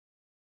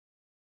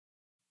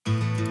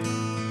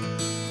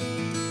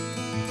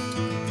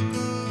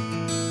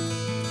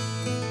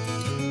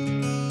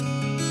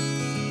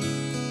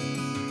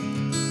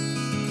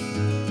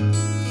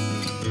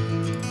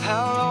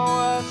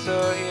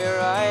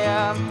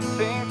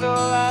think the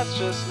lights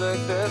just look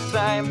the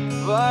same,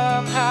 but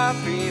I'm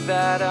happy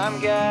that I'm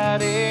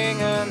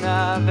getting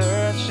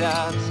another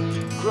chance.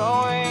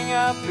 Growing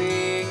up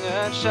being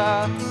a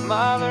child,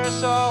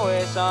 mother's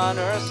always on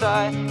her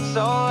side,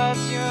 so let's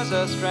use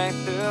our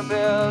strength to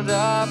build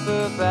up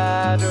a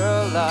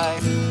better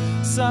life.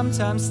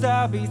 Sometimes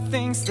there'll be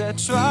things that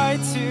try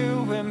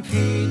to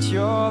impede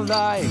your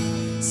life.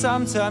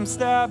 Sometimes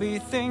there'll be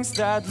things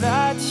that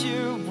let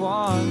you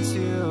want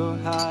to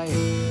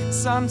hide.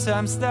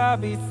 Sometimes there'll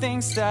be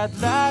things that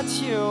let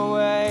you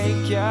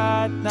wake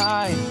at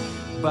night.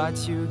 But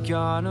you're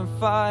gonna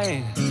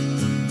fight,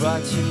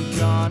 but you're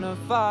gonna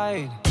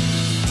fight.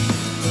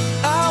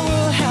 I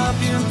will help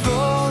you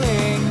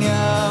pulling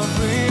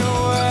every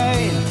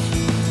way.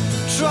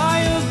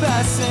 Try your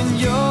best and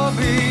you'll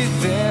be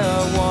there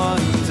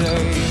one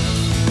day.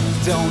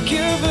 Don't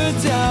give a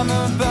damn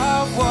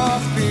about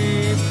what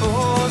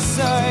people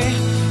say.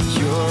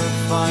 You'll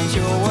find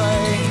your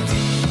way,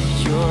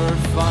 you'll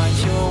find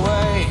your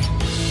way.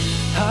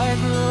 I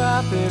grew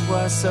up, it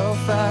was so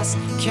fast.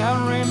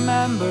 Can't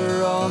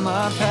remember all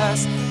my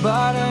past,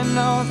 but I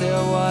know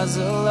there was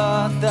a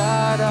lot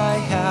that I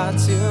had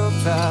to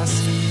pass.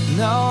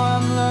 Now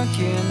I'm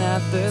looking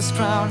at this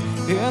crown,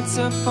 it's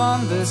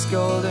upon this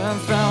golden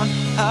throne.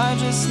 I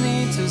just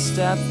need to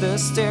step the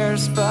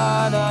stairs,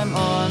 but I'm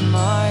on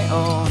my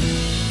own.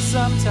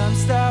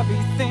 Sometimes there'll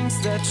be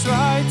things that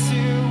try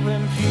to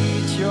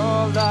impede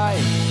your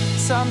life.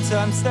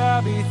 Sometimes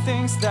there'll be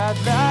things that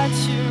let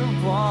you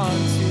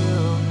want to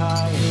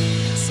hide.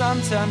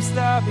 Sometimes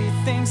there'll be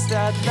things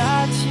that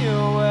let you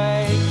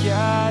wake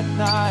at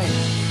night.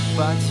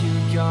 But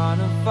you're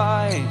gonna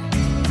fight,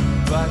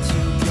 but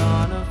you're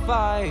gonna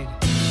fight.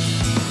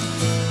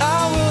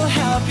 I will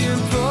help you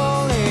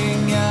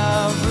pulling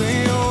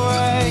every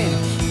way.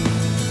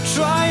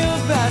 Try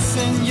your best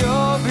and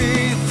you'll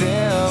be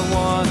there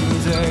one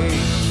day.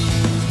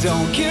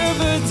 Don't give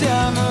a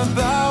damn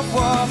about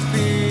what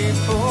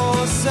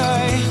people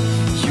say.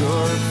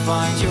 You'll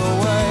find your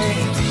way,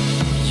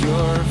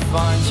 you'll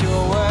find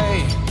your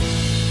way.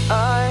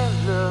 I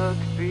look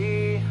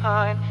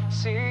behind,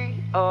 see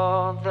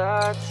all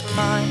that's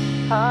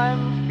mine.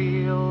 I'm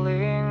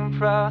feeling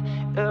proud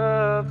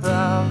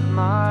about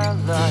my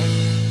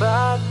life,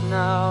 but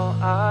now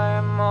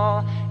I'm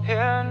all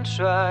in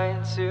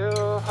trying to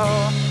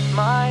hold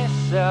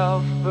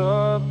myself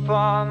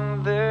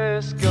upon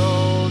this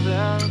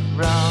golden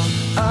ground.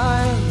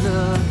 I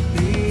look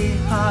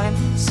behind,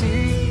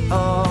 see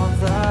all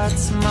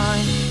that's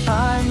mine.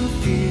 I'm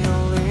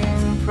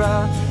feeling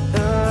proud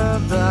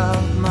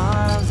about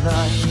my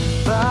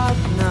life, but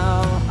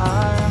now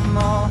I'm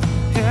all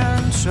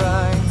in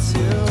trying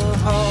to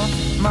hold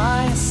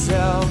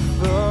myself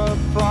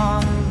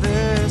upon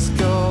this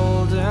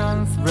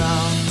golden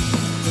throne.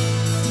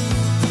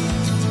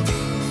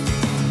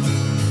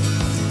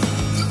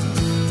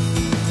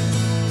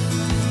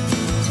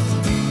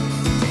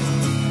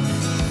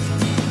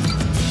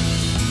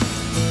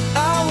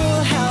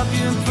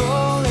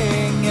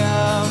 Pulling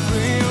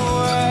every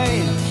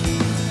way.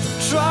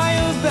 Try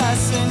your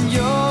best and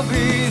you'll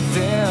be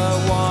there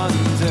one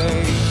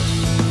day.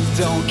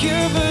 Don't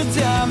give a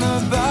damn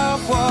about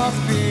what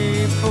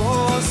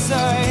people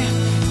say.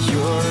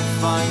 You'll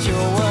find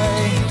your way,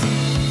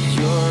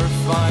 you'll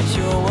find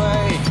your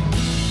way.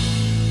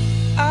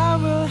 I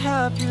will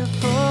help you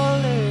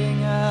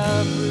pulling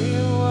every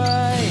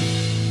way.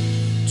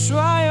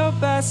 Try your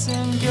best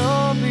and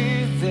you'll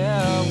be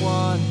there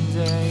one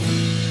day.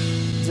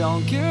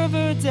 Don't give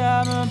a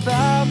damn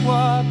about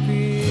what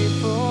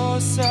people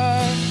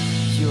say.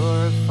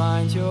 You'll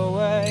find your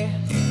way,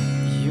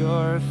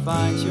 you'll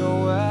find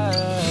your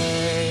way.